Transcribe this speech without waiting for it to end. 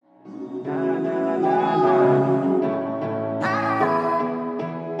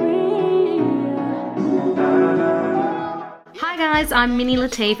guys, I'm Minnie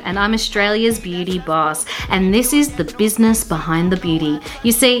Latif and I'm Australia's beauty boss, and this is the business behind the beauty.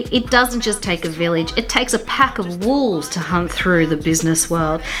 You see, it doesn't just take a village, it takes a pack of wolves to hunt through the business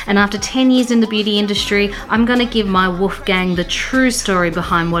world. And after 10 years in the beauty industry, I'm going to give my wolf gang the true story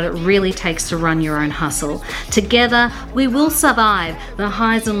behind what it really takes to run your own hustle. Together, we will survive the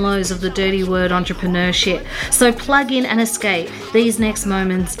highs and lows of the dirty word entrepreneurship. So plug in and escape. These next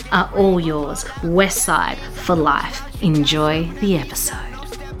moments are all yours. West Side for life. Enjoy the episode.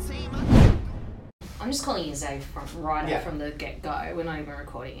 I'm just calling you Zay from the get-go. We're not even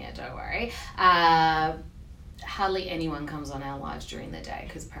recording yet, don't worry. Hardly anyone comes on our lives during the day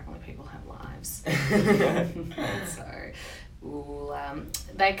because apparently people have lives. So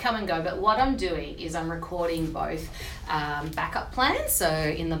they come and go. But what I'm doing is I'm recording both backup plans. So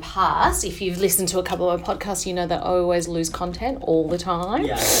in the past, if you've listened to a couple of my podcasts, you know that I always lose content all the time.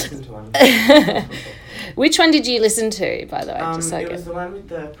 Yeah, I listened to one. Which one did you listen to, by the way? It was the one with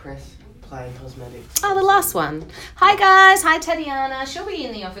the press play cosmetics. Oh, the last one. Hi guys. Hi Tatiana. She'll be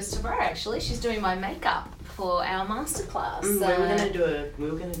in the office tomorrow. Actually, she's doing my makeup for our masterclass. We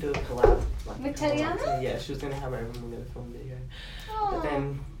were gonna do a collab with Tatiana. Yeah, she was gonna have over and we were gonna film a video. Oh. But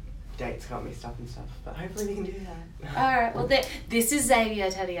then dates got mixed up and stuff. But hopefully we can do that. All right. Well, this is Xavier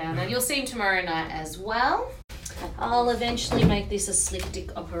Tatiana. You'll see him tomorrow night as well. I'll eventually make this a slip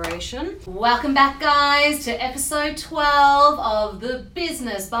dick operation. Welcome back, guys, to episode 12 of The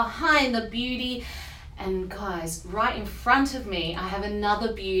Business Behind the Beauty. And guys, right in front of me, I have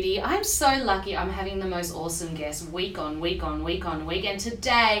another beauty. I'm so lucky I'm having the most awesome guests week on week. And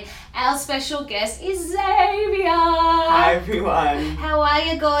today, our special guest is Xavier. Hi, everyone. How are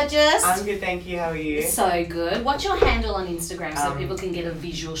you, gorgeous? I'm good, thank you. How are you? So good. What's your handle on Instagram so people can get a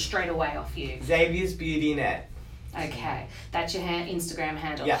visual straight away off you? Xavier's Beauty Net. Okay, that's your Instagram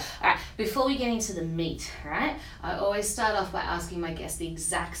handle. Yeah. All right, before we get into the meat, right, I always start off by asking my guests the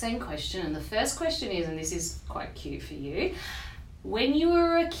exact same question. And the first question is, and this is quite cute for you, when you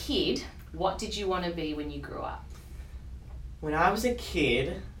were a kid, what did you want to be when you grew up? When I was a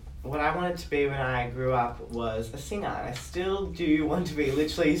kid, what I wanted to be when I grew up was a singer. And I still do want to be,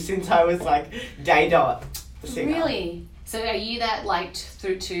 literally, since I was like day dot, a singer. Really? So are you that like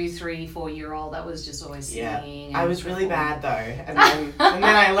through 2, 3, 4-year-old that was just always singing? Yeah, I was really bad though, and then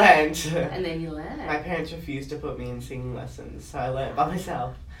I learned. And then you learned. My parents refused to put me in singing lessons, so I learned by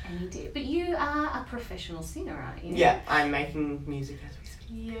myself. And you did, but you are a professional singer, aren't you? Yeah, I'm making music as we speak.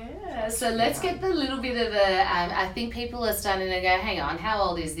 Yeah, so let's get the little bit of I think people are starting to go, hang on, how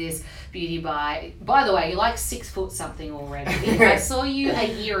old is this beauty by the way, you're like 6 foot something already. I saw you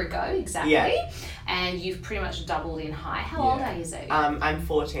a year ago, exactly. Yeah. And you've pretty much doubled in height. How old are you, Zoe? I'm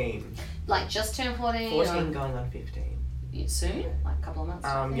 14. Like just turned 14? 14 going on 15. Soon? Like a couple of months?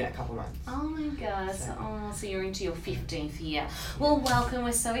 Yeah, a couple of months. Oh my gosh. So you're into your 15th year. Well, welcome.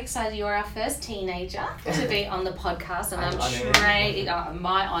 We're so excited. You're our first teenager to be on the podcast, and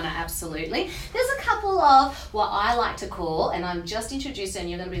my honour, absolutely. There's a couple of what I like to call, and I'm just introducing,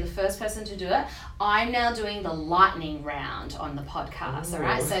 you're going to be the first person to do it. I'm now doing the lightning round on the podcast, all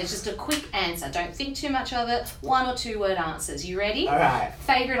right? So it's just a quick answer. Don't think too much of it. 1 or 2 word answers. You ready? All right.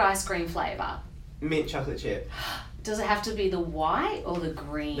 Favourite ice cream flavour? Mint chocolate chip. Does it have to be the white or the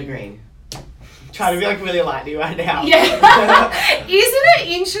green? The green. Trying to be like really lightning right now. Yeah. Isn't it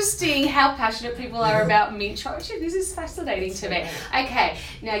interesting how passionate people are about mint chocolate chip? This is fascinating to me. Okay,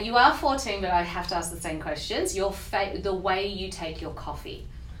 now you are 14, but I have to ask the same questions. The way you take your coffee.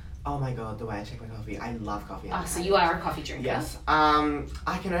 Oh my god, the way I take my coffee. I love coffee. Oh, so you are a coffee drinker? Yes.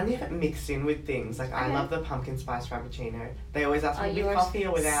 I can only have it mixed in with things. Like, I love the pumpkin spice frappuccino. They always ask me with coffee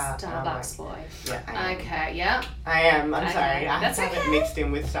or without. Starbucks boy. Yeah, I am. Okay, yeah. I am. I'm sorry. I have That's to have it mixed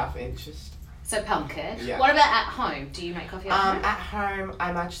in with stuff. It's just... So pumpkin. Yeah. What about at home? Do you make coffee at home? At home,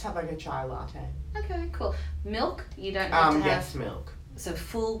 I might just have like a chai latte. Okay, cool. Milk? You don't have to have... Yes, milk. So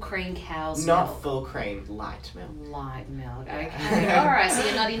full cream cow's milk. Not full cream, light milk. Light milk, okay. All right, so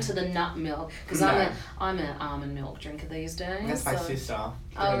you're not into the nut milk because I'm an almond milk drinker these days. That's my sister.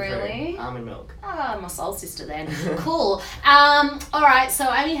 Oh, really? Almond milk. Ah, my soul sister then. Cool. All right, so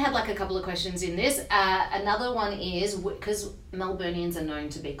I only had like a couple of questions in this. Another one is, because Melburnians are known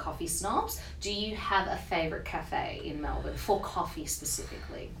to be coffee snobs, do you have a favourite cafe in Melbourne for coffee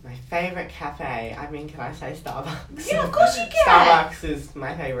specifically? My favourite cafe? I mean, can I say Starbucks? Yeah, of course you can. Starbucks is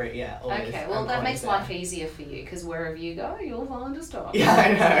my favourite, yeah. Always. Okay, well that makes life easier for you because wherever you go, you'll find a Starbucks.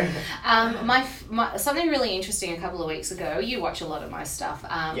 Yeah, I know. My something really interesting a couple of weeks ago, you watch a lot of my stuff.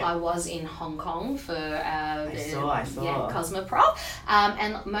 Yeah. I was in Hong Kong for I saw. Yeah, Cosmoprof,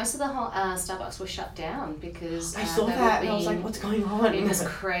 and most of the Starbucks were shut down because I saw that and I was like, what's going on? It was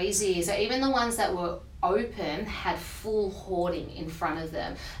crazy. So even the ones that were open had full hoarding in front of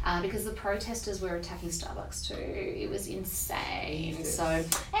them because the protesters were attacking Starbucks too. It was insane. Jesus. So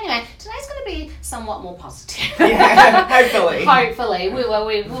anyway, today's going to be somewhat more positive. Yeah, hopefully. Hopefully.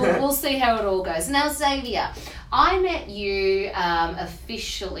 We'll see how it all goes. Now, Xavier, I met you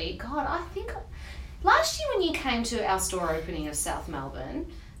officially, God, I think last year when you came to our store opening of South Melbourne.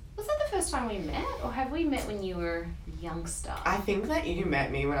 Was that the first time we met, or have we met when you were a youngster? I think that you met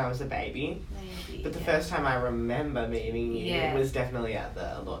me when I was a baby. Maybe. But the first time I remember meeting you Yeah. was definitely at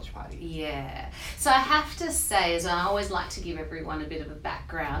the launch party. Yeah. So I have to say, as I always like to give everyone a bit of a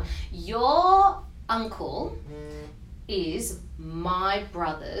background, your uncle is my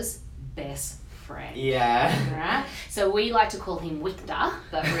brother's best friend. Yeah. Right? So we like to call him Victor,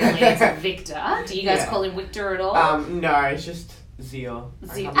 but really it's Victor. Do you guys Yeah. call him Victor at all? No, it's just Zio.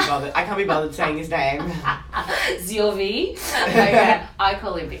 Zio. I can't be bothered saying his name. Ziovi. Okay, I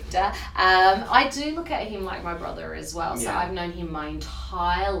call him Victor. I do look at him like my brother as well. So Yeah. I've known him my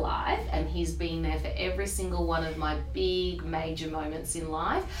entire life, and he's been there for every single one of my big major moments in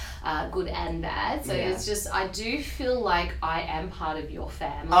life, good and bad. So Yeah. it's just, I do feel like I am part of your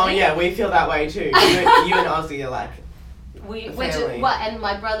family. Oh yeah, we feel that way too. You and Ozzy are like, We're just, family. well, and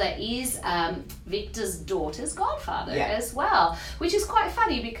my brother is Victor's daughter's godfather Yeah. as well, which is quite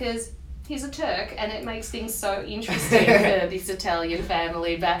funny because he's a Turk and it makes things so interesting for this Italian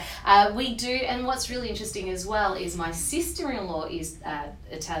family. But we do, and what's really interesting as well is my sister-in-law is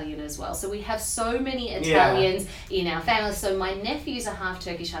Italian as well. So we have so many Italians in our family. So my nephew's are half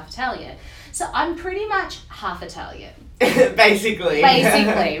Turkish, half Italian. So I'm pretty much half Italian. basically.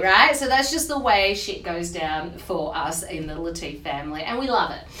 Basically, right? So that's just the way shit goes down for us in the Latif family, and we love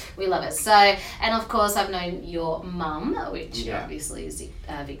it. We love it. So, and of course, I've known your mum, which Yeah. obviously is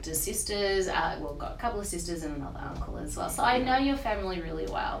Victor's sisters. We've got a couple of sisters and another uncle as well. So I know your family really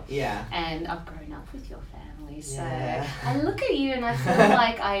well, Yeah. and I've grown up with your family. So Yeah. I look at you and I feel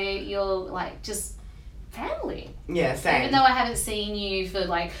like you're like just family. Yeah, same. Even though I haven't seen you for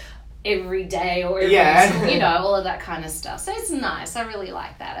like every day or every, Yeah. you know, all of that kind of stuff. So it's nice. I really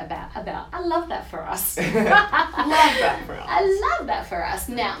like that about I love that for us. Love that for us. I love that for us.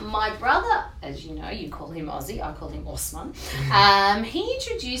 Now, my brother, as you know, you call him Ozzy, I call him Osman. He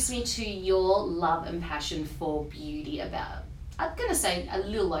introduced me to your love and passion for beauty about, I'm going to say, a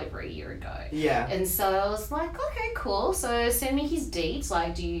little over a year ago. Yeah. And so I was like, okay, cool. So send me his deets.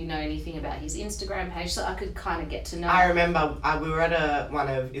 Like, do you know anything about his Instagram page? So I could kind of get to know. I remember we were at one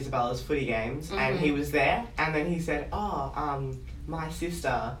of Isabella's footy games, and Mm-hmm. he was there, and then he said, my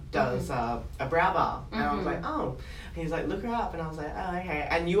sister does a brow bar. And I was like, oh. And he's like, look her up. And I was like, oh, okay.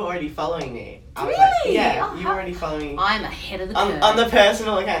 And you were already following me. I was like, Really? yeah, Oh, you were already following me. I'm ahead of the curve. On the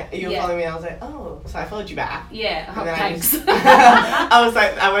personal account, you were Yeah. following me, and I was like, oh. So I followed you back. Yeah, And then thanks. I was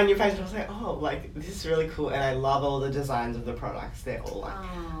like, I went on your page and I was like, oh, like, this is really cool. And I love all the designs of the products. They're all like,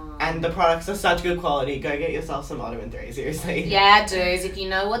 Aw. and the products are such good quality. Go get yourself some Ottoman 3, seriously. Yeah, dudes, if you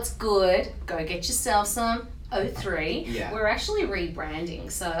know what's good, go get yourself some O3. Yeah. We're actually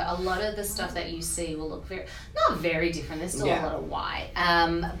rebranding, so a lot of the stuff that you see will look not very different. There's still a Yeah. lot of white.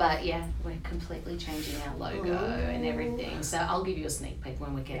 But yeah, we're completely changing our logo and everything. So I'll give you a sneak peek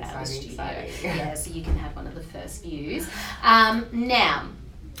when we get out of the studio. Exciting. Yeah, so you can have one of the first views. Now,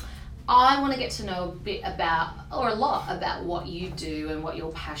 I want to get to know a bit about, or a lot about what you do and what your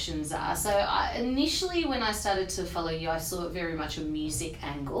passions are. So initially when I started to follow you, I saw it very much a music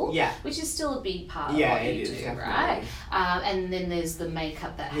angle, Yeah. which is still a big part of Yeah, what it you is, do, definitely. right? And then there's the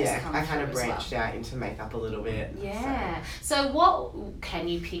makeup that has Yeah, come I kind through of as well. branched out into makeup a little bit. Yeah. So what, can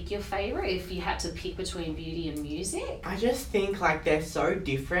you pick your favourite if you had to pick between beauty and music? I just think like they're so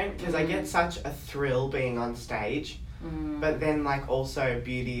different because I Mm. get such a thrill being on stage, but then like also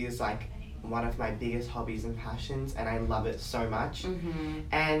beauty is like one of my biggest hobbies and passions, and I love it so much. Mm-hmm.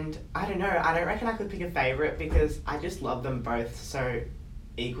 And I don't know, I don't reckon I could pick a favourite because I just love them both so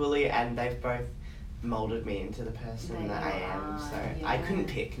equally, and they've both molded me into the person They that I am. are, So yeah. I couldn't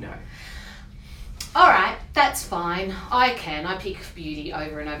pick, no. All right, that's fine. I pick beauty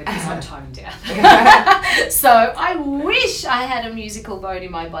over and over because I'm toned down. So I wish I had a musical bone in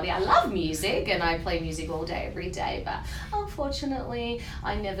my body. I love music and I play music all day, every day, but unfortunately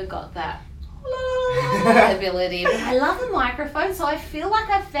I never got that ability. But I love the microphone, so I feel like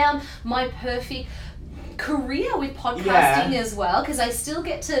I found my perfect career with podcasting as well, because I still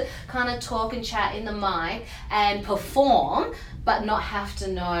get to kind of talk and chat in the mic and perform, but not have to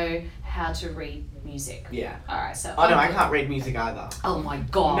know how to read music. Yeah. All right, so Oh no, I can't read music either. Oh my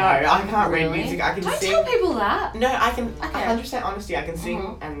god. No, I can't read Really? music. I can Don't sing. tell people that. No, I can. Okay. 100% honesty. I can sing,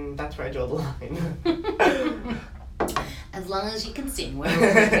 Mhm. and that's where I draw the line. As long as you can sing, we're all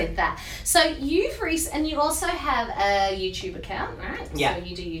good with that. So and you also have a YouTube account, right? Yeah. So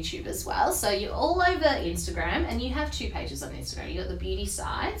you do YouTube as well. So you're all over Instagram, and you have 2 pages on Instagram. You got the beauty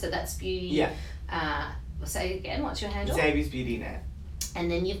side, so that's beauty. Yeah. Say again, what's your handle? Xavier's Beauty Net.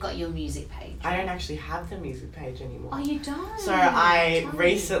 And then you've got your music page. I don't actually have the music page anymore. Oh, you don't? So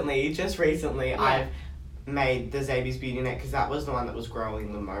just recently, I've made the Xavier's Beauty Net because that was the one that was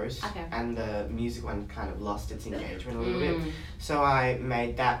growing the most. Okay. And the music one kind of lost its engagement a little bit. So I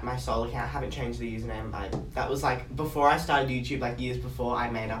made that my sole account. I haven't changed the username. That was like before I started YouTube, like years before,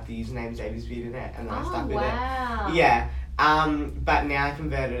 I made up the username Xavier's Beauty Net, and then I stuck with it. Yeah. But now I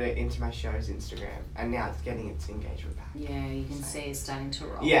converted it into my show's Instagram, and now it's getting its engagement back. Yeah, you can see it's starting to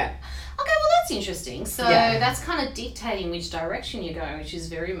roll. Yeah. Okay, well that's interesting. So that's kind of dictating which direction you're going, which is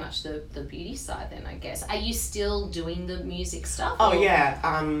very much the beauty side then, I guess. Are you still doing the music stuff? Oh,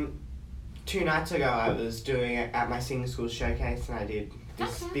 yeah. 2 nights ago I was doing it at my singing school showcase, and I did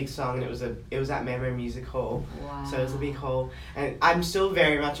this big song, and it was at Memory Music Hall. Wow. So it was a big hall, and I'm still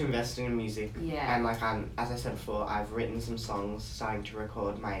very much invested in music. Yeah. And like as I said before, I've written some songs, starting to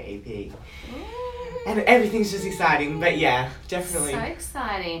record my EP. And everything's just exciting, but yeah, definitely. So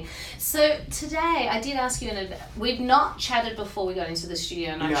exciting. So today, I did ask you, we've not chatted before we got into the studio,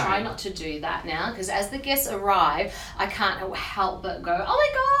 and I try not to do that now, because as the guests arrive, I can't help but go, oh my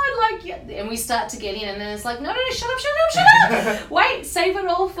God, like, and we start to get in, and then it's like, no, shut up. Wait, save it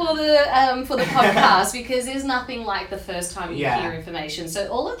all for the podcast, because there's nothing like the first time you hear information. So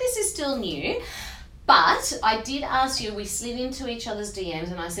all of this is still new. But I did ask you, we slid into each other's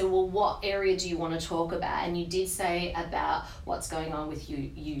DMs, and I said, well, what area do you want to talk about? And you did say about what's going on with your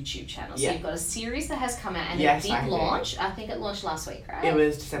YouTube channel. So you've got a series that has come out, and it did launch. I think it launched last week, right? It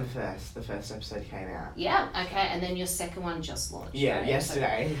was December 1st. The first episode came out. Yeah, okay. And then your second one just launched. Yeah, right?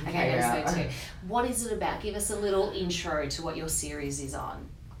 yesterday. So too. What is it about? Give us a little intro to what your series is on.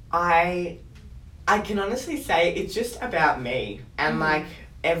 I can honestly say it's just about me. And like,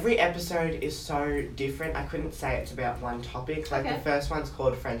 every episode is so different. I couldn't say it's about one topic. Like the first one's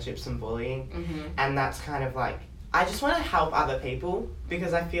called Friendships and Bullying. And that's kind of like, I just want to help other people,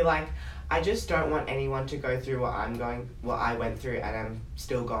 because I feel like I just don't want anyone to go through what I went through and I'm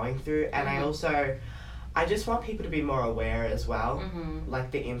still going through. And I just want people to be more aware as well,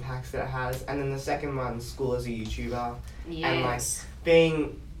 like the impacts that it has. And then the second one, School as a YouTuber. And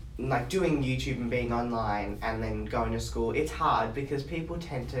like doing YouTube and being online and then going to school, it's hard because people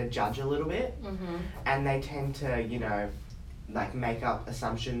tend to judge a little bit, and they tend to, you know, like make up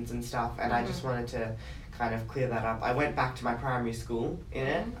assumptions and stuff, and I just wanted to kind of clear that up. I went back to my primary school in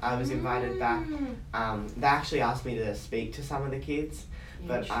it. I was invited back. They actually asked me to speak to some of the kids,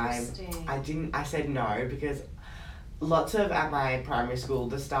 but I said no, because lots of, at my primary school,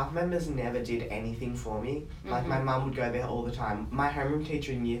 the staff members never did anything for me. Like, my mum would go there all the time. My homeroom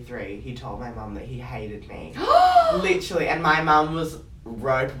teacher in year 3, he told my mum that he hated me. Literally. And my mum was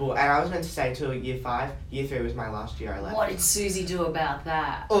ropeable. And I was meant to stay till year 5. Year 3 was my last year I left. What did Susie do about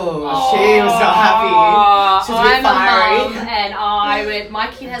that? Oh, she was not happy. She was a bit fiery. And my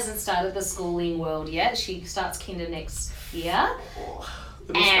kid hasn't started the schooling world yet. She starts kinder next year.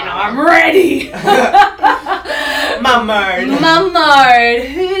 And I'm ready. Mum mode. Mum mode.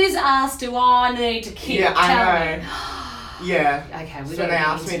 Whose ass do I need to kick? Yeah, I know. Yeah. Okay. So when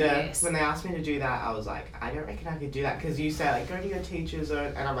they asked me to do that, I was like, I don't reckon I could do that, because you say like, go to your teachers,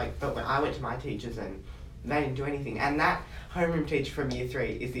 and I'm like, but when I went to my teachers and they didn't do anything, and that homeroom teacher from year 3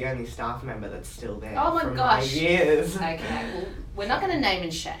 is the only staff member that's still there. Oh my gosh. Years. Okay. Well, we're not going to name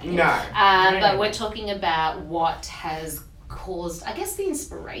and shame. No. But we're talking about what has caused, I guess, the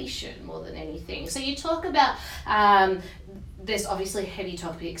inspiration more than anything. So you talk about there's obviously heavy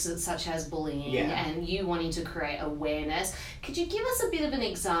topics such as bullying and you wanting to create awareness. Could you give us a bit of an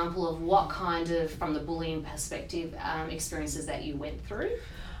example of what kind of, from the bullying perspective, experiences that you went through?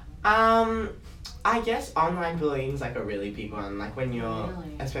 I guess online bullying is like a really big one. Like when you're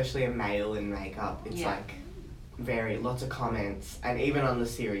especially a male in makeup, it's like lots of comments, and even on the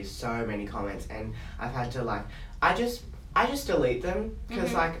series, so many comments, and I've had to like, I just delete them,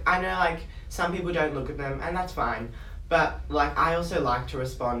 because like I know like some people don't look at them, and that's fine, but like I also like to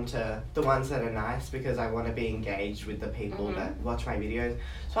respond to the ones that are nice, because I want to be engaged with the people that watch my videos.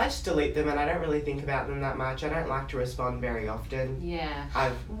 So I just delete them, and I don't really think about them that much. I don't like to respond very often. Yeah.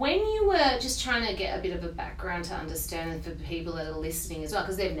 When you were just trying to get a bit of a background to understand for people that are listening as well,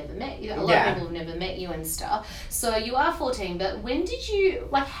 because they've never met you, a lot of people have never met you and stuff. So you are 14, but when did you,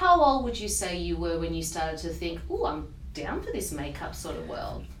 like, how old would you say you were when you started to think, oh, I'm down for this makeup sort of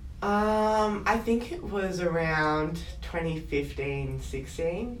world? I think it was around 2015,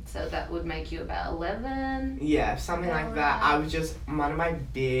 16. So that would make you about 11. Yeah, something like that. I was just one of my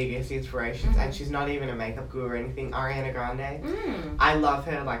biggest inspirations, and she's not even a makeup guru or anything. Ariana Grande. I love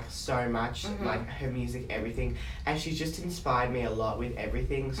her like so much, like her music, everything, and she's just inspired me a lot with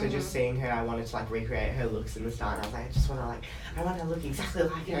everything. So just seeing her, I wanted to like recreate her looks in the start. And I was like, I want to look exactly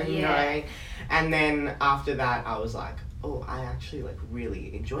like her, you know. And then after that, I was like, oh, I actually like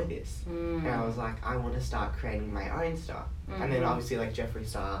really enjoy this, and I was like, I want to start creating my own stuff. And then obviously like Jeffree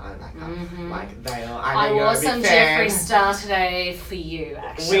Star and like they all. I wore some Jeffree Star today for you.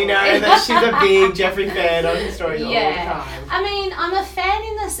 Actually, we know that she's a big Jeffree fan on her stories all the time. I mean, I'm a fan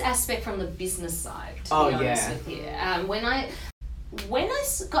in this aspect from the business side. To be honest with you, when I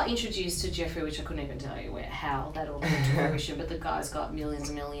got introduced to Jeffree, which I couldn't even tell you how that all came to fruition, but the guy's got millions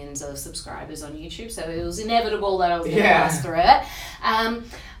and millions of subscribers on YouTube, so it was inevitable that I was going to pass through it.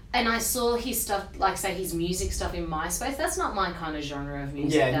 And I saw his stuff, like say his music stuff in MySpace. That's not my kind of genre of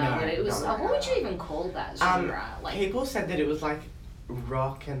music. But it was. What would you even call that genre? People said that it was like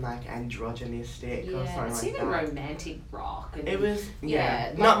rock and like androgynistic or something it's like even that. Romantic rock. And it was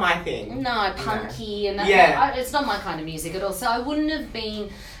like, not my thing. No, punky and that. It's not my kind of music at all. So I wouldn't have been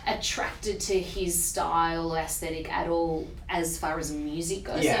attracted to his style or aesthetic at all as far as music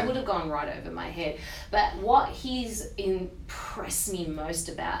goes. So it would have gone right over my head. But what he's impressed me most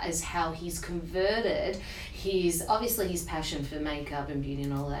about is how he's converted his passion for makeup and beauty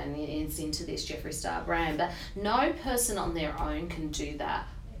and all that, and it's into this Jeffree Star brand. But no person on their own can do that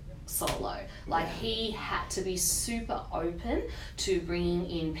solo. He had to be super open to bringing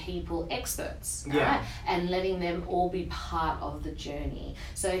in people, experts, right? And letting them all be part of the journey.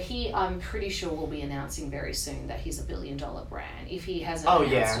 So I'm pretty sure we'll be announcing very soon that he's $1 billion brand, if he hasn't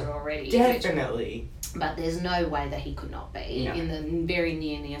announced it already. Definitely. But there's no way that he could not be in the very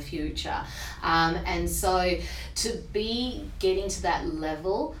near future. And so to be getting to that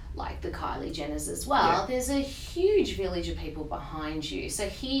level, like the Kylie Jenners as well, there's a huge village of people behind you. So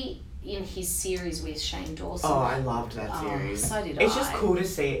in his series with Shane Dawson. Oh, I loved that series. So did It's just cool to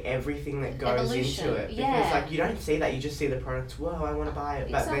see everything that goes into it. Because like you don't see that, you just see the product, whoa, I want to buy it.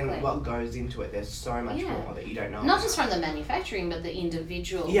 But then what goes into it, there's so much more that you don't know. Not just from the manufacturing, but the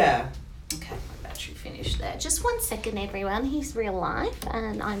individual. Yeah. Okay, my battery finished there. Just 1 second, everyone. He's real life,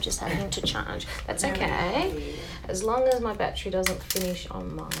 and I'm just having to charge. That's okay. As long as my battery doesn't finish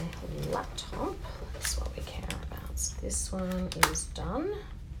on my laptop, that's what we care about. So this one is done.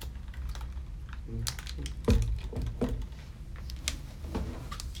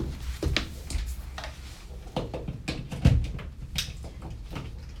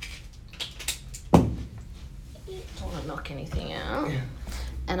 Don't want to knock anything out.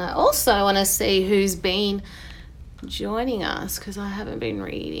 And I also want to see who's been joining us, because I haven't been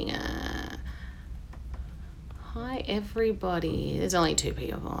reading it. Hi, everybody. There's only 2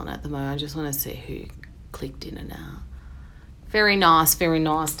 people on at the moment. I just want to see who clicked in and out. Very nice, very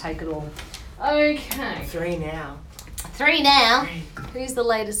nice. Take it all. Okay. 3 now. 3 now. Who's the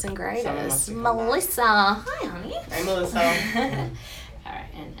latest and greatest? Melissa. Hi, honey. Hey, Melissa. All right,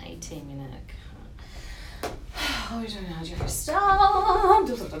 an 18-minute. Oh, we don't know Jeffree Star.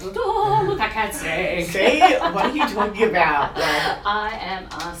 Look, I can't sing. See? What are you talking about? I am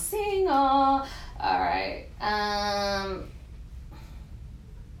a singer. All right.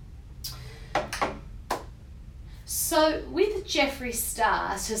 So with Jeffree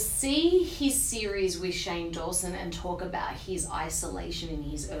Star, to see his series with Shane Dawson and talk about his isolation in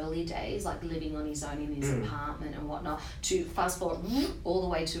his early days, like living on his own in his apartment and whatnot, to fast forward all the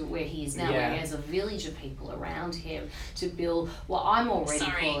way to where he is now, where he has a village of people around him to build what I'm already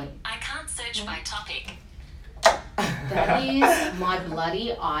calling... I can't search by topic. That is my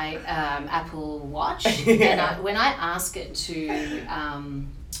bloody Apple Watch. And when I ask it to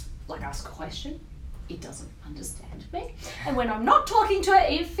ask a question, it doesn't understand me. And when I'm not talking to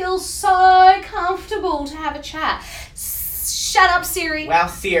it, it feels so comfortable to have a chat. Shut up, Siri. Wow,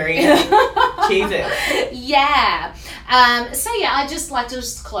 Siri. Jesus. Yeah. I just like to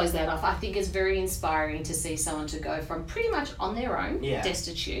just close that off. I think it's very inspiring to see someone to go from pretty much on their own,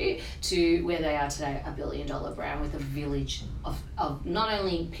 destitute, to where they are today, $1 billion brand with a village of not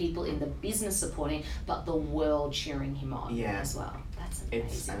only people in the business supporting, but the world cheering him on as well. That's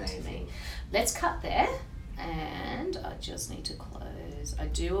amazing to me. Let's cut there, and I just need to close. I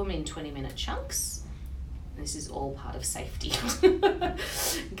do them in 20-minute chunks. This is all part of safety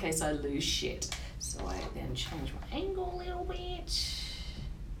in case I lose shit. So I then change my angle a little bit.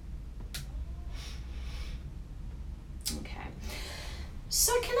 Okay.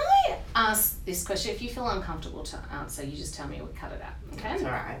 So can ask this question. If you feel uncomfortable to answer, you just tell me, we'll cut it out, okay? That's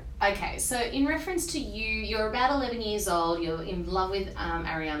alright. Okay, so in reference to you're about 11 years old, you're in love with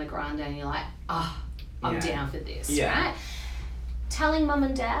Ariana Grande, and you're like, I'm down for this, right? Telling mum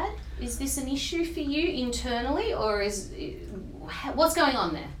and dad, is this an issue for you internally, or what's going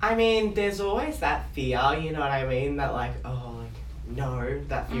on there? I mean, there's always that fear, you know what I mean? That like, no,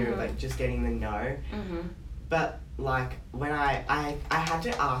 that fear of like just getting the no. But like when I had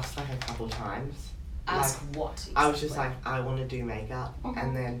to ask like a couple times. Ask like, what? I was just like, I want to do makeup,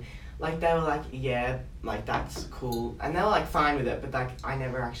 and then like they were like, yeah, like that's cool, and they were like fine with it, but like I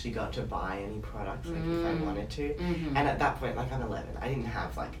never actually got to buy any products like if I wanted to, and at that point like I'm 11, I didn't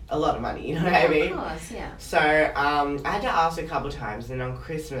have like a lot of money, you know what I mean? Of course, yeah. So I had to ask a couple times, and on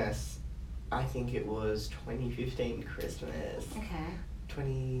Christmas, I think it was 2015 Christmas. Okay.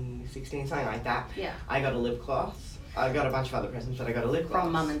 2016, something like that. Yeah. I got a lip gloss. I got a bunch of other presents, but I got a lip gloss.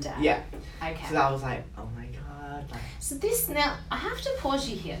 From mum and dad? Yeah. Okay. So I was like, oh my god. Like, so this, now, I have to pause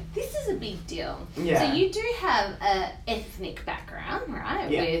you here. This is a big deal. Yeah. So you do have a ethnic background,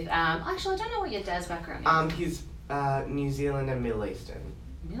 right? Yeah. With, actually, I don't know what your dad's background is. He's New Zealand and Middle Eastern.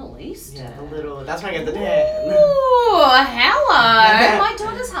 Middle Eastern? Yeah, a little. That's when I get the tan. Ooh, hello. My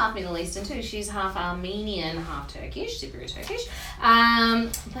daughter's half Middle Eastern too. She's half Armenian, half Turkish, Cypriot Turkish.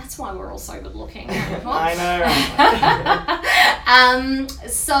 That's why we're all so good looking. I know.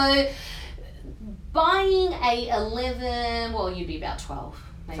 So buying a 11, well, you'd be about 12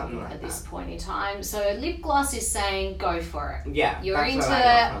 maybe like at this that. point in time. So lip gloss is saying go for it. Yeah, You're that's into what I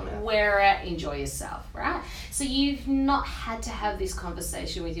got from it, it. wear it, enjoy yourself, right? So you've not had to have this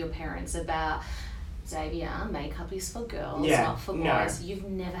conversation with your parents about, Xavier, makeup is for girls, not for boys. No. You've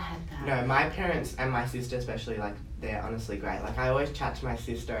never had that. No, my parents and my sister especially, like, they're honestly great. Like, I always chat to my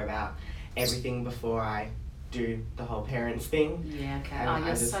sister about everything before I do the whole parents thing. Yeah, okay. And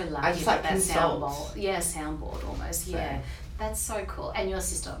You're so lucky just, with like, that consult. soundboard. Yeah, soundboard almost, yeah. That's so cool. And your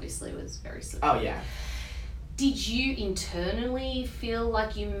sister obviously was very supportive. Oh, yeah. Did you internally feel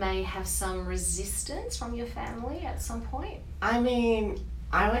like you may have some resistance from your family at some point? I mean,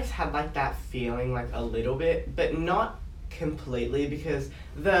 I always had, like, that feeling, like, a little bit, but not completely, because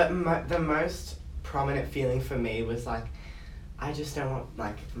the most prominent feeling for me was, like, I just don't want,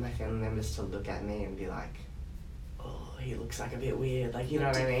 like, my family members to look at me and be like, oh, he looks like a bit weird, like, you know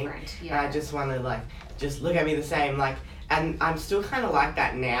what I mean? Yeah. And I just want to, like, just look at me the same, like, and I'm still kind of like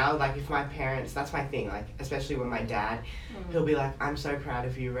that now, like, if my parents, that's my thing, like, especially with my dad, he'll be like, I'm so proud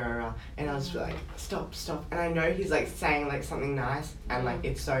of you, Rara, and I'll just be like, stop, and I know he's, like, saying, like, something nice, and, like,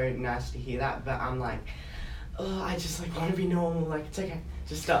 it's so nice to hear that, but I'm like, oh, I just, like, want to be normal, like, it's okay,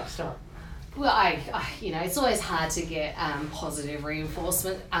 just stop. Well, I you know, it's always hard to get positive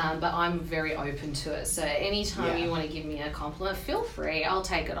reinforcement, but I'm very open to it. So anytime you want to give me a compliment, feel free. I'll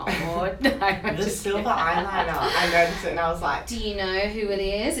take it on board. No, I'm The just silver kidding. eyeliner, I noticed it and I was like, Do you know who it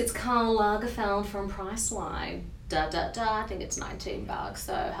is? It's Karl Lagerfeld from Priceline. I think it's $19,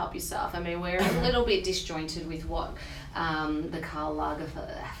 so help yourself. I mean, we're a little bit disjointed with what the Karl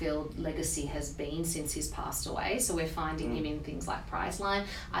Lagerfeld legacy has been since he's passed away. So we're finding him in things like Priceline.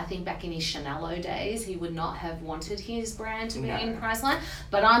 I think back in his Chanel days, he would not have wanted his brand to be in Priceline,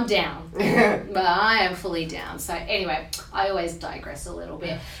 but I'm down. But I am fully down. So anyway, I always digress a little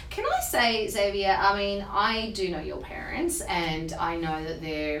bit. Can I say, Xavier, I mean, I do know your parents, and I know that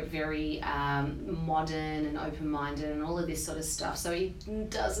they're very modern and open-minded and all of this sort of stuff. So it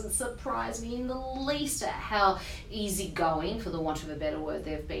doesn't surprise me in the least at how easygoing, for the want of a better word,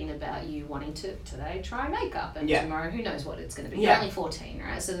 they've been about you wanting to today try makeup, and tomorrow who knows what it's going to be. You're only 14,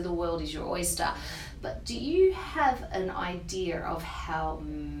 right? So the world is your oyster. But do you have an idea of how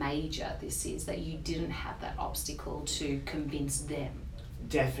major this is, that you didn't have that obstacle to convince them?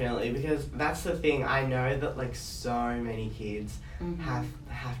 Definitely, because that's the thing. I know that, like, so many kids have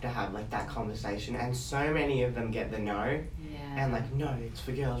to have, like, that conversation, and so many of them get the no, and, like, no, it's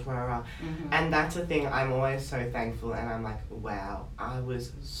for girls, rah, rah. And that's the thing. I'm always so thankful, and I'm like, wow, I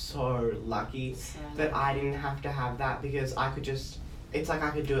was so lucky that I didn't have to have that, because I could just, it's like I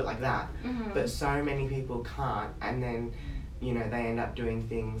could do it like that, but so many people can't, and then, you know, they end up doing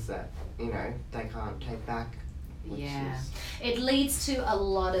things that, you know, they can't take back. Yeah, it leads to a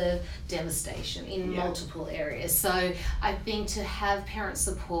lot of devastation in multiple areas. So I think to have parent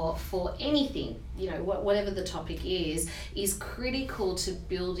support for anything whatever the topic is critical to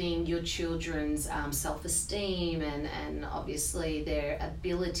building your children's self-esteem and obviously their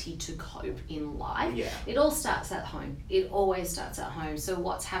ability to cope in life. Yeah. It all starts at home. It always starts at home. So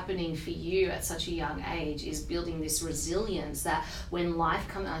what's happening for you at such a young age is building this resilience that when life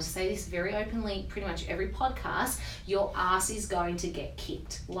comes, I say this very openly, pretty much every podcast, your ass is going to get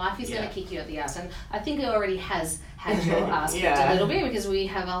kicked. Life is going to kick you at the ass. And I think it already has had your ass kicked a little bit, because we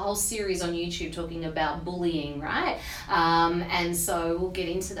have a whole series on YouTube talking about bullying, right? And so we'll get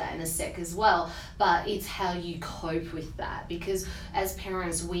into that in a sec as well. But it's how you cope with that, because as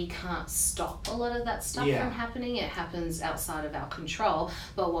parents, we can't stop a lot of that stuff from happening. It happens outside of our control.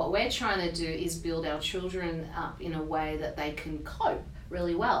 But what we're trying to do is build our children up in a way that they can cope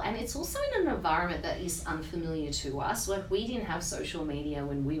really well. And it's also in an environment that is unfamiliar to us. Like, we didn't have social media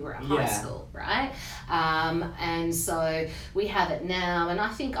when we were at high school, right? And so we have it now, and I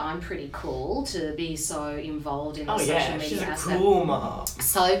think I'm pretty cool to be so involved in the social media she's aspect. a cool mom.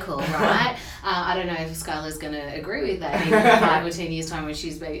 So cool, right? I don't know if Skylar's going to agree with that in 5 or 10 years' time when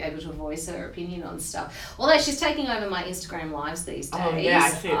she's able to voice her opinion on stuff. Although she's taking over my Instagram lives these days. Oh, yeah, I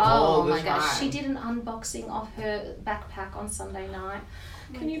see it all the my gosh. time. She did an unboxing of her backpack on Sunday night.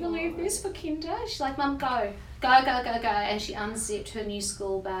 Can you believe this, for Kinder? She's like, Mum, go. And she unzipped her new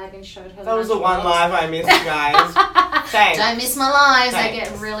school bag and showed her. That was the one live I missed, guys. Thanks. Don't miss my lives. Thanks.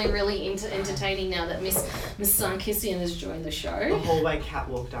 They get really, really entertaining now that Miss Sarkissian has joined the The show. Hallway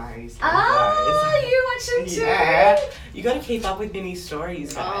Catwalk Diaries. You watch them too? Yeah. You got to keep up with Minnie's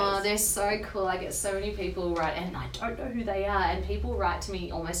stories, guys. Oh, they're so cool. I get so many people write, and I don't know who they are, and people write to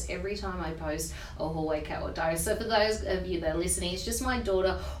me almost every time I post a Hallway Catwalk Diary. So for those of you that are listening, it's just my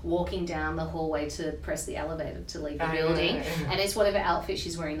daughter walking down the hallway to press the elevator to leave the building, and it's whatever outfit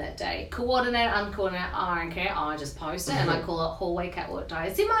she's wearing that day. Coordinate, uncoordinate, I don't care. I just post it, and I call it Hallway Catwalk Diary.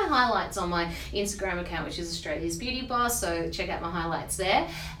 It's in my highlights on my Instagram account, which is Australia's Beauty Boss, so check out my highlights there.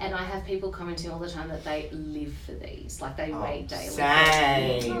 And I have people commenting all the time that they live for these, like they wait daily.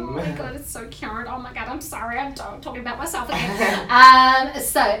 Same. Oh my god, it's so cute. Oh my god, I'm sorry, I'm talking about myself again.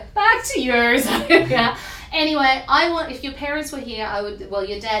 So back to yours. Anyway, if your parents were here,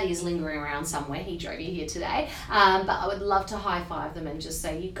 your dad is lingering around somewhere. He drove you here today. But I would love to high five them and just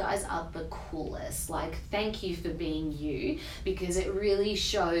say, you guys are the coolest. Like, thank you for being you, because it really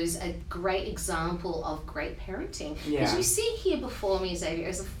shows a great example of great parenting. Because you see here before me, Xavier,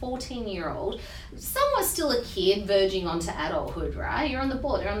 as a 14-year-old, somewhat still a kid verging onto adulthood, right? You're on the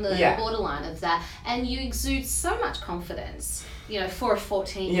borderline of that, and you exude so much confidence. For a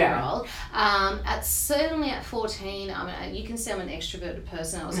 14-year-old. Certainly at 14, I mean, you can say I'm an extroverted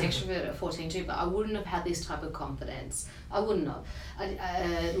person. I was extroverted at 14 too, but I wouldn't have had this type of confidence. I wouldn't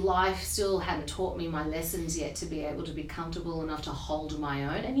have. Life still hadn't taught me my lessons yet to be able to be comfortable enough to hold my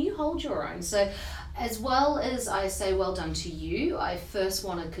own, and you hold your own. So as well as I say well done to you, I first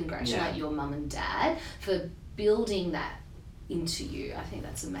want to congratulate your mum and dad for building that into you. I think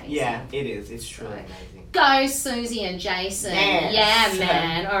that's amazing. Yeah, it is. It's truly amazing. Go, Susie and Jason. Yes. Yeah,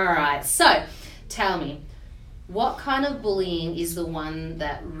 man. All right. So, tell me, what kind of bullying is the one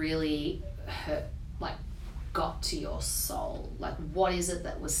that really hurt, like, got to your soul? Like, what is it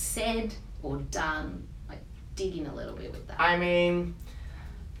that was said or done? Like, dig in a little bit with that. I mean,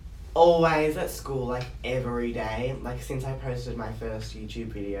 always at school, like every day, like since I posted my first YouTube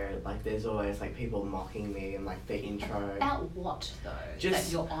video, like there's always like people mocking me and like the intro. About what though? Just,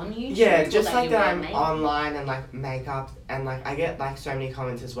 that you're on YouTube? Yeah, just that like that I'm makeup? online and like makeup, and like I get like so many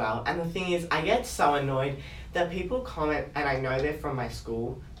comments as well. And the thing is, I get so annoyed that people comment, and I know they're from my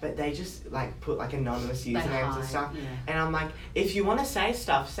school, but they just like put like anonymous usernames and stuff. Yeah. And I'm like, if you want to say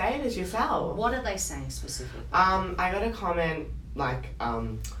stuff, say it as yourself. What are they saying specifically? I got a comment like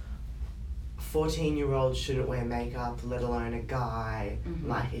 14-year-olds shouldn't wear makeup, let alone a guy.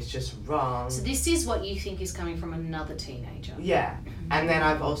 Like, it's just wrong. So this is what you think is coming from another teenager. Yeah. And then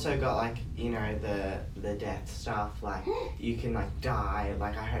I've also got, like, you know, the death stuff. Like, you can, like, die.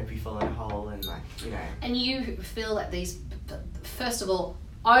 Like, I hope you fall in a hole and, like, you know. And you feel that these, first of all,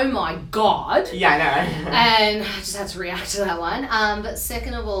 oh my God. Yeah, I know. And I just had to react to that one. But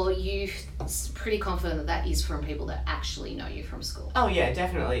second of all, you're pretty confident that that is from people that actually know you from school. Oh, yeah,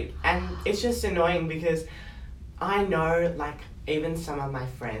 definitely. And it's just annoying because I know, like, even some of my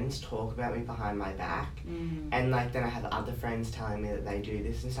friends talk about me behind my back. And, like, then I have other friends telling me that they do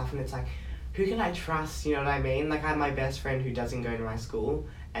this and stuff. And it's like, who can I trust? You know what I mean? Like, I have my best friend who doesn't go to my school.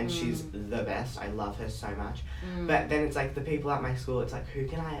 And she's the best. I love her so much. But then it's like the people at my school, it's like, who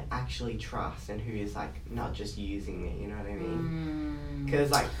can I actually trust and who is like not just using me, you know what I mean? Because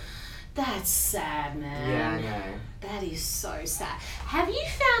like... That's sad, man. Yeah, I know. That is so sad. Have you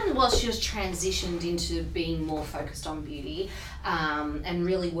found, whilst you've transitioned into being more focused on beauty and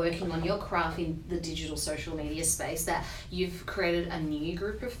really working on your craft in the digital social media space, that you've created a new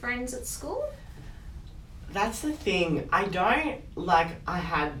group of friends at school? That's the thing. I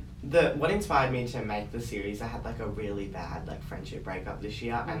had what inspired me to make the series, I had like a really bad like friendship breakup this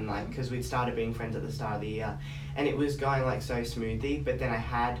year, and like because we'd started being friends at the start of the year and it was going like so smoothly, but then I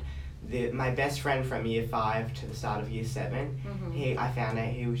had my best friend from year 5 to the start of year 7, I found out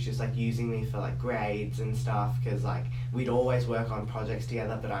he was just like using me for like grades and stuff, because like we'd always work on projects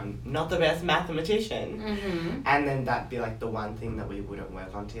together, but I'm not the best mathematician, and then that'd be like the one thing that we wouldn't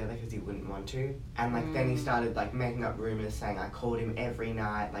work on together because he wouldn't want to, and like then he started like making up rumors saying I called him every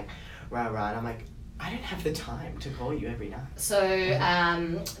night, like rah, and I'm like, I don't have the time to call you every night. So,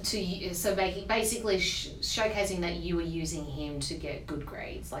 basically showcasing that you were using him to get good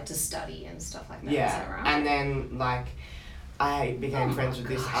grades, like to study and stuff like that. Yeah, is that right? and then like I became friends with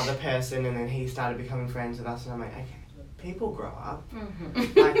this other person, and then he started becoming friends with us, and I'm like, okay, people grow up.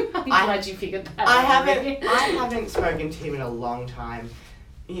 Like, I'm glad you figured that out. I haven't spoken to him in a long time.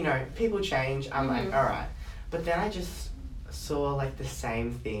 You know, people change. I'm like, all right, but then I just saw like the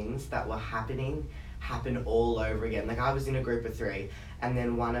same things that were happen all over again. Like I was in a group of 3, and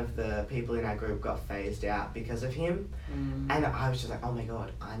then one of the people in our group got phased out because of him, and I was just like, oh my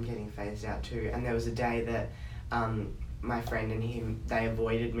god, I'm getting phased out too. And there was a day that my friend and him, they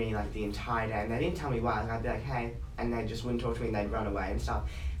avoided me like the entire day, and they didn't tell me why. Like, I'd be like, hey, and they just wouldn't talk to me, and they'd run away and stuff.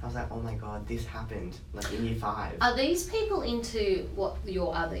 I was like, oh my god, this happened like in year 5. Are these people into what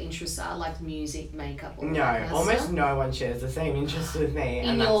your other interests are, like music, makeup, or No, almost no one shares the same interests with me.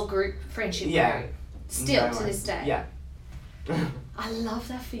 In your group, friendship group? Still, no to this day? Yeah. I love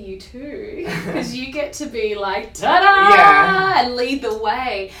that for you too, because you get to be like, ta-da, and lead the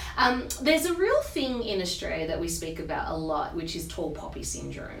way. There's a real thing in Australia that we speak about a lot, which is tall poppy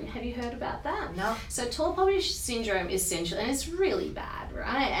syndrome. Have you heard about that? No. So tall poppy syndrome is essential, and it's really bad,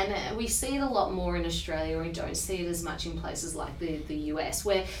 right? And we see it a lot more in Australia. We don't see it as much in places like the US,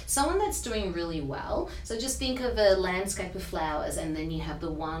 where someone that's doing really well, so just think of a landscape of flowers, and then you have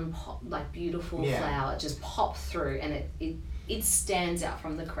the one beautiful flower just pop through, and it stands out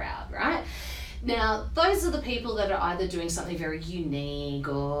from the crowd, right? Now, those are the people that are either doing something very unique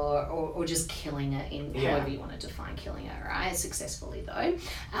or just killing it in however you want to define killing it, right? Successfully, though.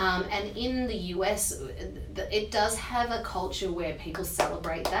 And in the US, it does have a culture where people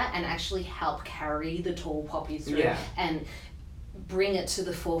celebrate that and actually help carry the tall poppy through and bring it to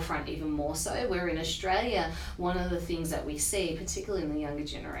the forefront even more so. Where in Australia, one of the things that we see, particularly in the younger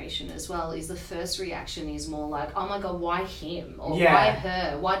generation as well, is the first reaction is more like, oh my god, why him? Or why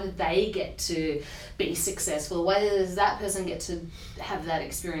her? Why did they get to be successful? Why does that person get to have that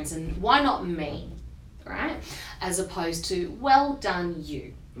experience? And why not me? Right? As opposed to, well done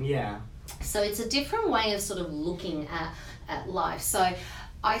you. Yeah. So it's a different way of sort of looking at life. So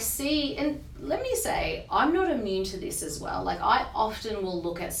I see, and let me say, I'm not immune to this as well. Like, I often will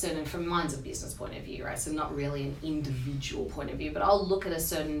look at certain, from mine's a business point of view, right? So not really an individual point of view, but I'll look at a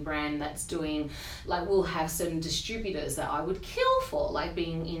certain brand that's doing, like, we'll have certain distributors that I would kill for, like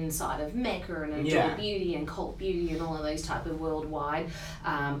being inside of Mecca and Enjoy Beauty and Cult Beauty and all of those type of worldwide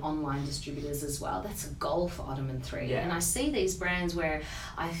online distributors as well. That's a goal for Ottoman 3. Yeah. And I see these brands where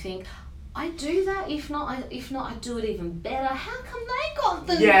I think, I do that. If not, I do it even better. How come they got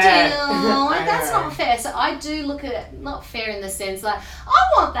the deal? Like, that's not fair. So I do look at it, not fair in the sense like, I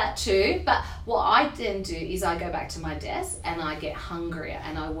want that too. But what I then do is I go back to my desk and I get hungrier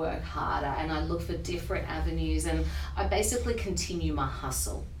and I work harder and I look for different avenues and I basically continue my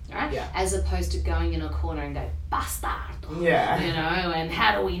hustle. Right? Yeah. As opposed to going in a corner and go, bastard. Yeah. You know, and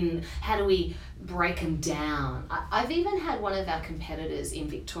how do we break them down? I've even had one of our competitors in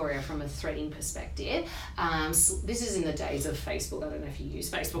Victoria from a threading perspective. This is in the days of Facebook. I don't know if you use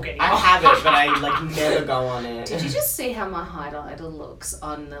Facebook anymore. I have it, but I never go on it. Did you just see how my highlighter looks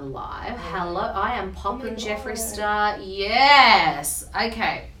on the live? Hello, I am popping Jeffree Star. Yes.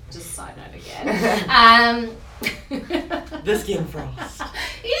 Okay. Just side note again. The Skin Frost.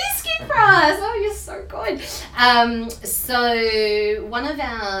 It is Skin Frost. Oh, you're so good. So one of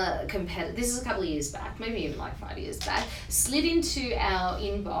our competitors, this is a couple of years back, maybe even like 5 years back, slid into our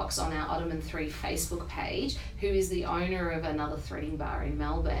inbox on our Ottoman 3 Facebook page, who is the owner of another threading bar in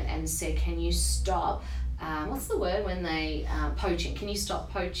Melbourne, and said, can you stop, what's the word when they, poaching, can you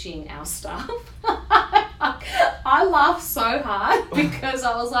stop poaching our staff? I laughed so hard because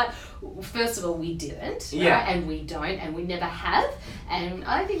I was like, first of all, we didn't, Yeah. right? And we don't, and we never have, and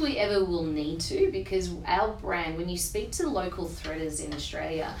I don't think we ever will need to, because our brand, when you speak to local threaders in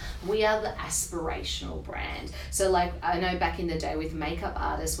Australia, we are the aspirational brand. So like, I know back in the day with makeup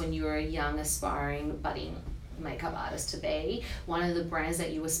artists, when you were a young, aspiring, budding makeup artist to be, one of the brands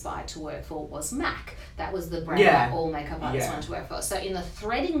that you aspired to work for was MAC. That was the brand that all makeup artists wanted to work for. So in the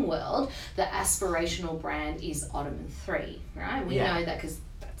threading world, the aspirational brand is Ottoman 3, right? We know that because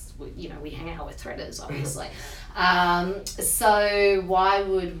that's, you know, we hang out with threaders, obviously. So why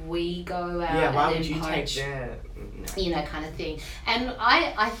would we go out why and would you poach, take their... you know, kind of thing. And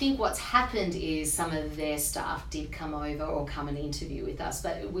I think what's happened is some of their staff did come over or come and interview with us,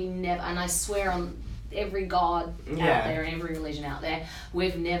 but we never, and I swear on every god out there and every religion out there,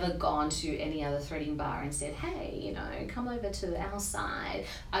 we've never gone to any other threading bar and said, hey, you know, come over to our side.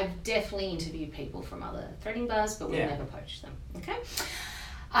 I've definitely interviewed people from other threading bars, but we've never poached them. Okay.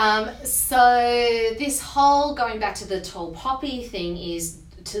 So this whole going back to the tall poppy thing is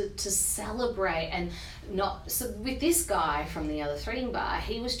to celebrate, and not, so with this guy from the other threading bar,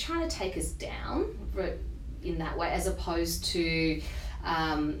 he was trying to take us down in that way, as opposed to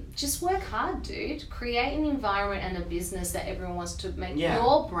just work hard, dude. Create an environment and a business that everyone wants to make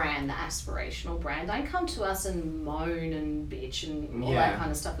your brand the aspirational brand. Don't come to us and moan and bitch and all that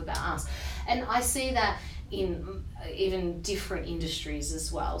kind of stuff about us. And I see that in even different industries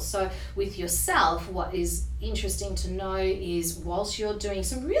as well. So with yourself, what is interesting to know is, whilst you're doing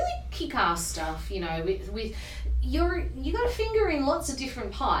some really kick-ass stuff, you know, with you got a finger in lots of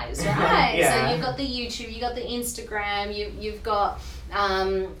different pies, right? So you've got the YouTube, you've got the Instagram, you've got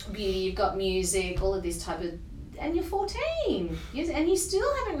beauty, you've got music, all of this type of, and you're 14, and you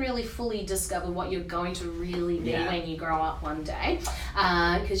still haven't really fully discovered what you're going to really be when you grow up one day,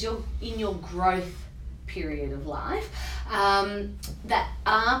 because you're in your growth period of life. That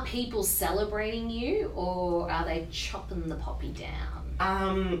are people celebrating you, or are they chopping the poppy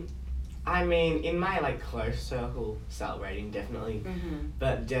down? I mean, in my like close circle, celebrating definitely,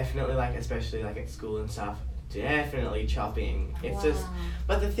 but definitely like, especially like at school and stuff, definitely chopping. It's just,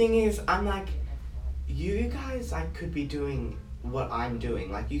 but the thing is, I'm like, you guys like could be doing what I'm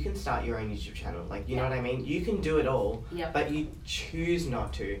doing. Like, you can start your own YouTube channel. Like, you know what I mean? You can do it all, but you choose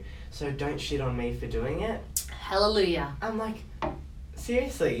not to. So don't shit on me for doing it. Hallelujah. I'm like,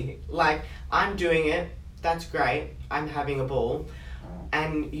 seriously, like, I'm doing it. That's great. I'm having a ball.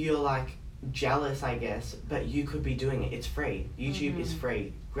 And you're like jealous, I guess, but you could be doing it. It's free. YouTube is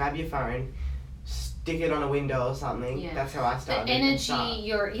free. Grab your phone, stick it on a window or something. Yeah. That's how I started. The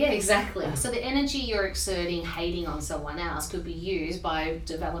energy exactly. So the energy you're exerting hating on someone else could be used by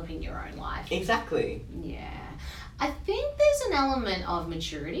developing your own life. Exactly. Yeah. I think there's an element of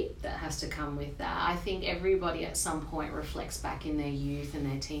maturity that has to come with that. I think everybody at some point reflects back in their youth and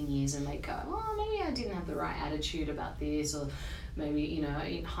their teen years, and they go, oh, maybe I didn't have the right attitude about this, or maybe, you know,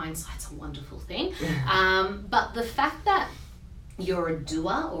 in hindsight's a wonderful thing. But the fact that you're a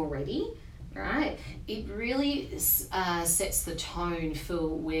doer already, right, it really sets the tone for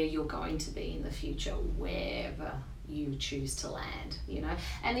where you're going to be in the future, wherever you choose to land, you know.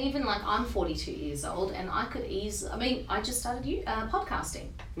 And even like, I'm 42 years old, and I could I just started podcasting.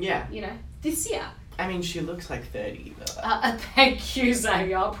 Yeah. You know, this year. I mean, she looks like 30. Thank you,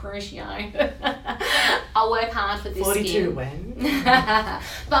 Xavier. I appreciate it. I'll work hard for this 42 skin. when?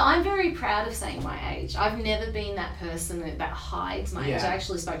 But I'm very proud of saying my age. I've never been that person that hides my age. I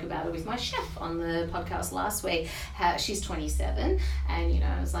actually spoke about it with my chef on the podcast last week. She's 27, and, you know,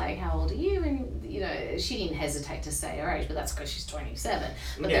 I was like, how old are you? And, you know, she didn't hesitate to say her age, but that's because she's 27.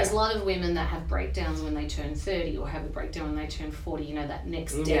 But there's a lot of women that have breakdowns when they turn 30, or have a breakdown when they turn 40, you know, that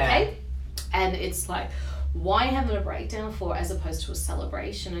next decade. And it's like, why having a breakdown for, as opposed to a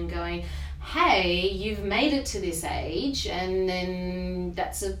celebration and going, hey, you've made it to this age, and then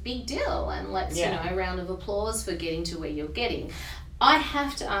that's a big deal, and let's, you know, a round of applause for getting to where you're getting. I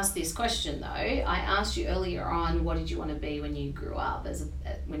have to ask this question though. I asked you earlier on, what did you want to be when you grew up,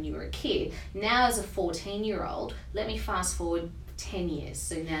 when you were a kid? Now, as a 14-year-old, let me fast forward 10 years.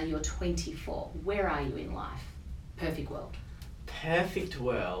 So now you're 24. Where are you in life? Perfect world. Perfect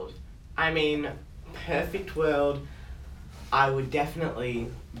world. I mean, perfect world, I would definitely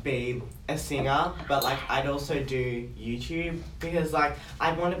be a singer, but like, I'd also do YouTube, because like,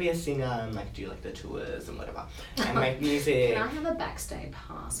 I'd want to be a singer and like do like the tours and whatever, and make music. Can I have a backstage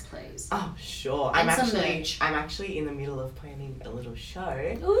pass, please? Oh, sure. I'm actually in the middle of planning a little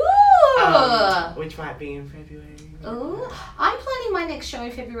show. Ooh! Which might be in February. Ooh, I'm planning my next show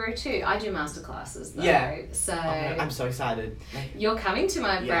in February too. I do masterclasses though. Yeah. So I'm so excited. You're coming to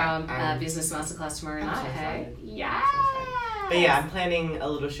my Brown Business Masterclass tomorrow night, so hey? excited. Yeah. But yeah, I'm planning a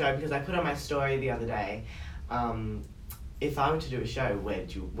little show because I put on my story the other day, if I were to do a show,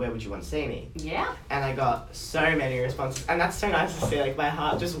 where would you want to see me? Yeah. And I got so many responses, and that's so nice to see. Like, my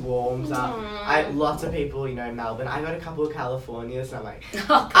heart just warms up. Lots of people, you know, Melbourne. I got a couple of Californias, and I'm like,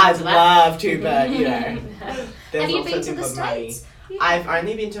 I'd love to, but you know, there's Have you also been to thing the called money. States? Yeah. I've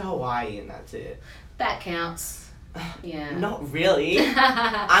only been to Hawaii, and that's it. That counts. Yeah. Not really.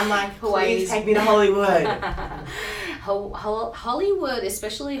 I'm like, Hawaii's- please take me to Hollywood. Hollywood,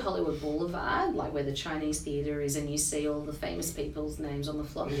 especially Hollywood Boulevard, like where the Chinese theatre is, and you see all the famous people's names on the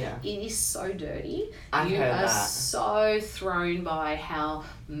floor. Yeah. It is so dirty. I've You heard are that. so thrown by how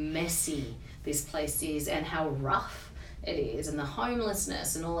messy this place is and how rough it is, and the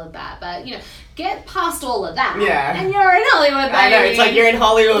homelessness and all of that. But you know, get past all of that, Yeah. and you're in Hollywood, baby. I know, it's like you're in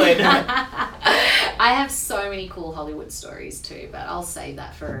Hollywood. I have so many cool Hollywood stories too, but I'll save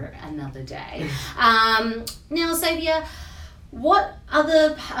that for another day. Now, Xavier, what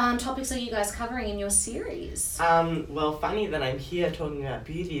other topics are you guys covering in your series? Well, funny that I'm here talking about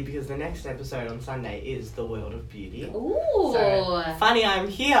beauty because the next episode on Sunday is the world of beauty. Ooh. So, funny I'm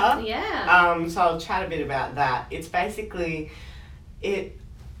here. Yeah. So I'll chat a bit about that. It's basically, it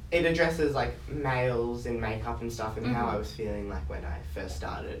addresses like males in makeup and stuff and how I was feeling like when I first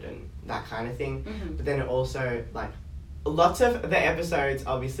started and that kind of thing. But then it also like, lots of the episodes,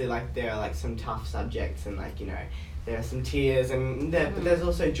 obviously, like there are like some tough subjects and like, you know, there are some tears and but there's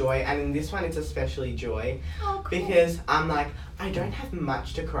also joy, and in this one it's especially joy. Oh, cool. Because I'm like, I don't have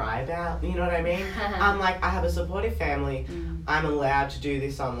much to cry about, you know what I mean? I'm like, I have a supportive family, I'm allowed to do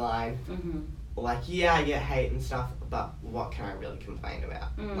this online. Like, yeah, I get hate and stuff, but what can I really complain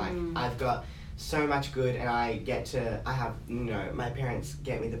about? Like, I've got so much good, and I have, you know, my parents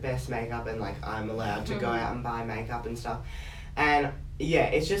get me the best makeup, and like, I'm allowed to go out and buy makeup and stuff. And yeah,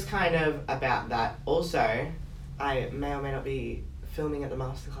 it's just kind of about that. Also, I may or may not be filming at the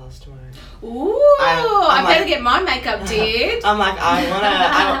masterclass tomorrow. Ooh, I'm I better like- get my makeup did. I'm like,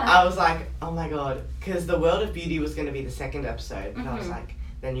 I was like, oh my god, because the World of Beauty was going to be the second episode, but I was like,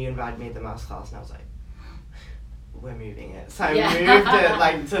 then you invited me at the masterclass, and I was like, we're moving it. So I moved it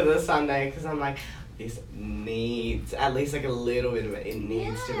like to the Sunday, because I'm like, this needs at least like a little bit of it. It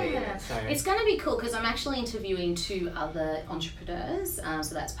needs to be in it. So It's going to be cool because I'm actually interviewing 2 other entrepreneurs.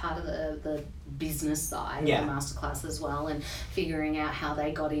 So that's part of the business side Yeah. of the masterclass as well, and figuring out how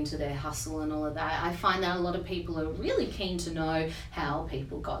they got into their hustle and all of that. I find that a lot of people are really keen to know how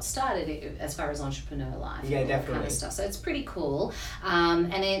people got started as far as entrepreneur life. Yeah, and all that kind definitely. of stuff. So it's pretty cool,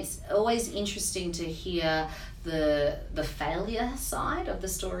 and it's always interesting to hear the failure side of the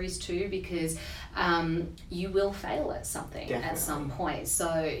stories too, because you will fail at something Definitely. at some point.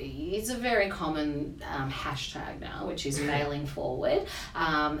 So it's a very common hashtag now, which is failing forward,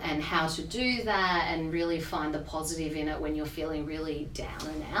 and how to do that and really find the positive in it when you're feeling really down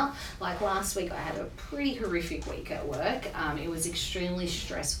and out. Like last week I had a pretty horrific week at work. It was extremely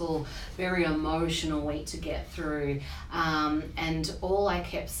stressful, very emotional week to get through, and all I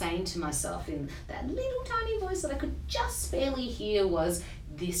kept saying to myself in that little tiny voice that I could just barely hear was,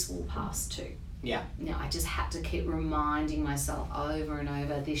 this will pass too. yeah. Now I just had to keep reminding myself over and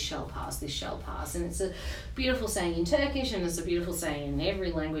over, this shall pass, this shall pass. And it's a beautiful saying in Turkish, and it's a beautiful saying in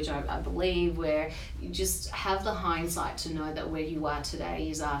every language, I believe, where you just have the hindsight to know that where you are today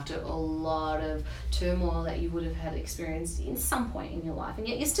is after a lot of turmoil that you would have had experienced in some point in your life, and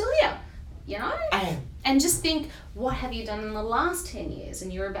yet you're still here, you know? I am. And just think, what have you done in the last 10 years?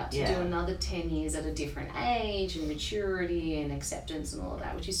 And you're about to do Yeah. another 10 years at a different age and maturity and acceptance and all of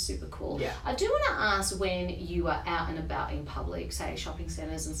that, which is super cool. Yeah. I do want to ask, when you are out and about in public, say shopping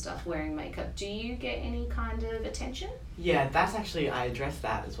centres and stuff, wearing makeup, do you get any kind of attention? Yeah, that's actually, I addressed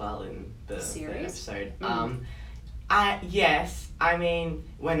that as well in the Series? episode. Mm. Yes, I mean,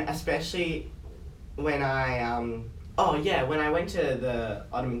 especially when I, when I went to the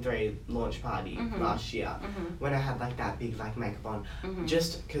Ottoman 3 launch party last year, when I had like that big like makeup on,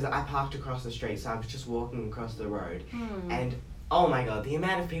 just because I parked across the street, so I was just walking across the road, and oh my god, the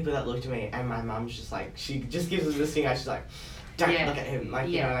amount of people that looked at me, and my mum's just like, she just gives us this thing, she's like, don't Yeah. look at him, like,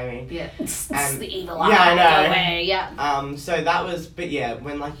 you Yeah. know what I mean? Yeah. It's And- the evil yeah, eye. I know. Go away. Yeah. So that was, but yeah,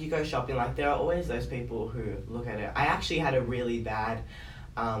 when like you go shopping, like there are always those people who look at it. I actually had a really bad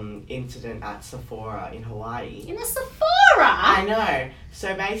incident at Sephora in Hawaii. In a Sephora? I know.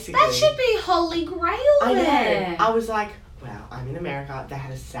 So basically, That should be holy grail I there. know. I was like, wow, I'm in America. They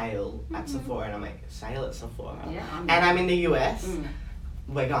had a sale at Sephora, and I'm like, sale at Sephora. Yeah, and I'm in the US. Mm.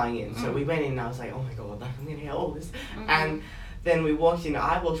 We're going in, so we went in, and I was like, oh my god, like I'm gonna hear all this, and. Then we walked in,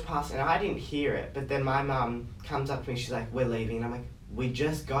 I walked past and I didn't hear it, but then my mum comes up to me, she's like, we're leaving, and I'm like, we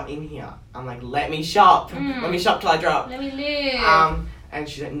just got in here. I'm like, let me shop. Let me shop till I drop. Let me live. And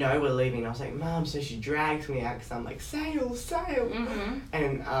she's like, no, we're leaving. I was like, Mum, so she drags me out because I'm like, sale.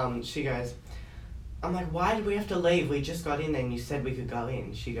 And she goes, I'm like, why did we have to leave? We just got in there and you said we could go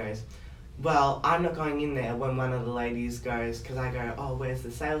in. She goes, well, I'm not going in there when one of the ladies goes, because I go, oh, where's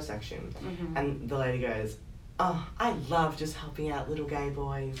the sales section? And the lady goes, oh, I love just helping out little gay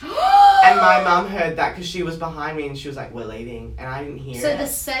boys. And my mum heard that because she was behind me and she was like, we're leaving. And I didn't hear it. So the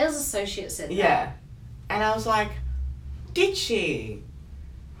sales associate said that? Yeah. And I was like, did she?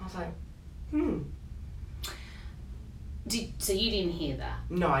 I was like, So you didn't hear that?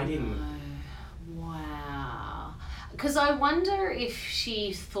 No, I didn't. Wow. Because I wonder if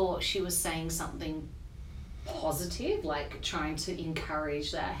she thought she was saying something positive, like trying to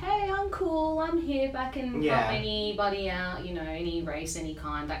encourage that, hey, I'm cool, I'm here, back and help anybody out, you know, any race, any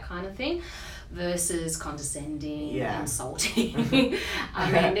kind, that kind of thing, versus condescending, insulting.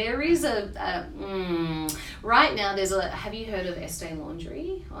 I mean, there is right now there's have you heard of Estee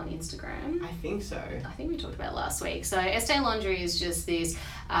Laundry on Instagram? I think so. I think we talked about it last week. So Estee Laundry is just this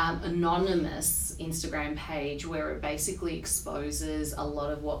anonymous Instagram page where it basically exposes a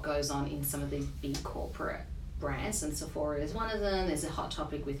lot of what goes on in some of these big corporate brands, and Sephora is one of them. There's a hot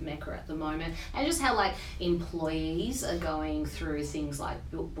topic with Mecca at the moment, and just how like employees are going through things like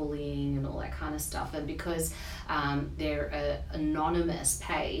bullying and all that kind of stuff. And because they're an anonymous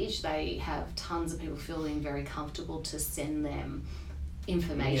page, they have tons of people feeling very comfortable to send them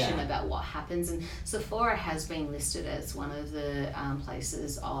information about what happens. And Sephora has been listed as one of the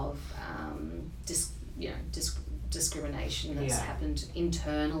places of discrimination that's happened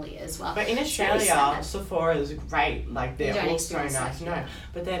internally as well. But in Australia, Sephora is great. Like, they're all so nice. No,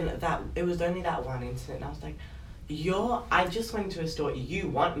 but then it was only that one incident, and I was like, I just went to a store, you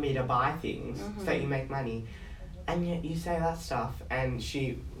want me to buy things so that you make money, and yet you say that stuff. And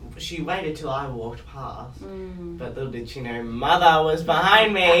she waited till I walked past, but little did she know, Mother was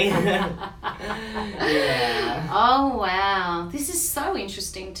behind me. Yeah. Oh, wow. This is so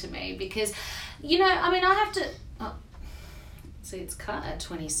interesting to me because, you know, I mean, I have to... See, it's cut at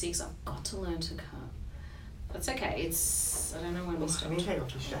 26. I've got to learn to cut. That's okay. It's... I don't know when we start. Let me take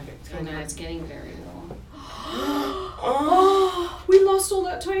off this jacket. I know, it's getting very warm. Oh, we lost all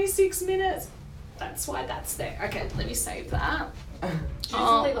that 26 minutes. That's why that's there. Okay, let me save that. Did you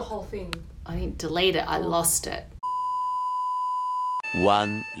delete the whole thing? I didn't delete it. I lost it.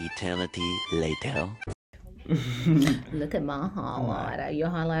 One eternity later. Look at my highlighter. Your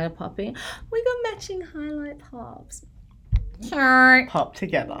highlighter popping. We got matching highlight pops. Pop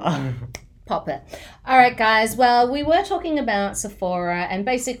together. Pop it. All right, guys. Well, we were talking about Sephora, and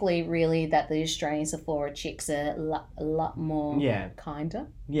basically really that the Australian Sephora chicks are a lot more kinder.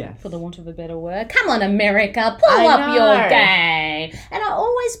 Yeah. For the want of a better word. Come on, America. Pull up your game. And I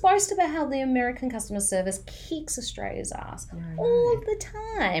always boast about how the American customer service kicks Australia's ass all the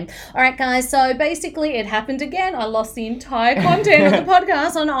time. All right, guys. So basically it happened again. I lost the entire content of the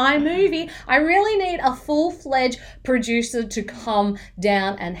podcast on iMovie. I really need a full-fledged producer to come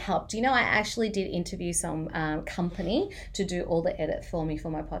down and help. Do you know, I actually did interview some company to do all the edit for me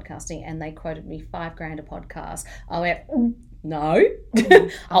for my podcasting, and they quoted me $5,000 a podcast. I went... No,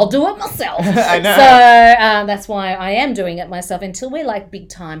 I'll do it myself. I know. So that's why I am doing it myself until we're like big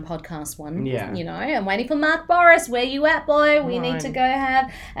time podcast one. Yeah. You know, I'm waiting for Mark Boris. Where you at, boy? We need to go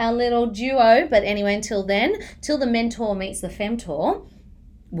have our little duo. But anyway, until then, till the mentor meets the femtor,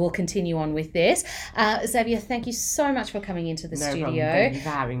 we'll continue on with this. Xavier, thank you so much for coming into the studio. Problem. Thank you for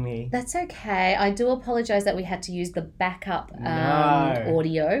having me. That's okay. I do apologise that we had to use the backup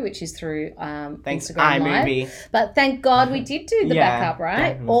audio, which is through Thanks, Instagram iMovie. Live. But thank God we did do the backup, right?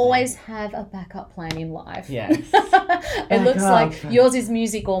 Definitely. Always have a backup plan in life. Yes. It looks like yours is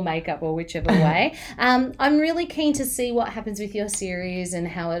music or makeup or whichever way. I'm really keen to see what happens with your series and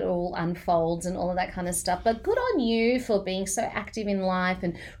how it all unfolds and all of that kind of stuff. But good on you for being so active in life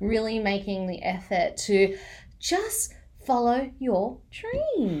and really making the effort to just follow your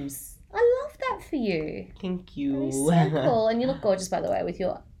dreams. I love that for you. Thank you. That is so cool. And you look gorgeous, by the way, with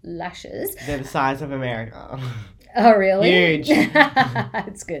your lashes. They're the size of America. Oh, really? Huge.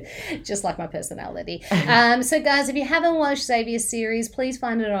 It's good. Just like my personality. So, guys, if you haven't watched Xavier's series, please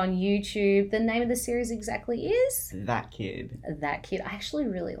find it on YouTube. The name of the series exactly is? That Kid. That Kid. I actually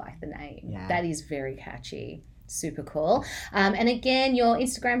really like the name. Yeah. That is very catchy. Super cool. And again, your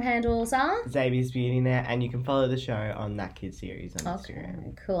Instagram handles are? Xavier's Beauty Net, and you can follow the show on That Kid series on Instagram.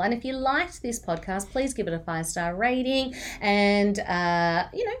 Okay, cool. And if you liked this podcast, please give it a 5-star rating and,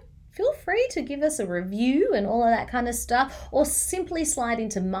 feel free to give us a review and all of that kind of stuff, or simply slide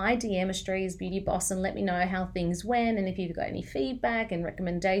into my DM, Australia's Beauty Boss, and let me know how things went, and if you've got any feedback and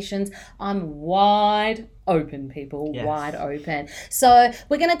recommendations. I'm wide open, people. Yes. Wide open. So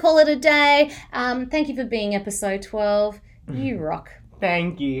we're going to call it a day. Thank you for being episode 12. You rock.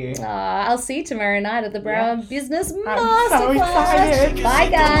 Thank you. I'll see you tomorrow night at the Brown Yes. Business I'm so Masterclass. excited. Bye,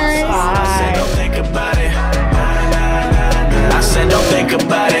 guys. Bye. Think about it.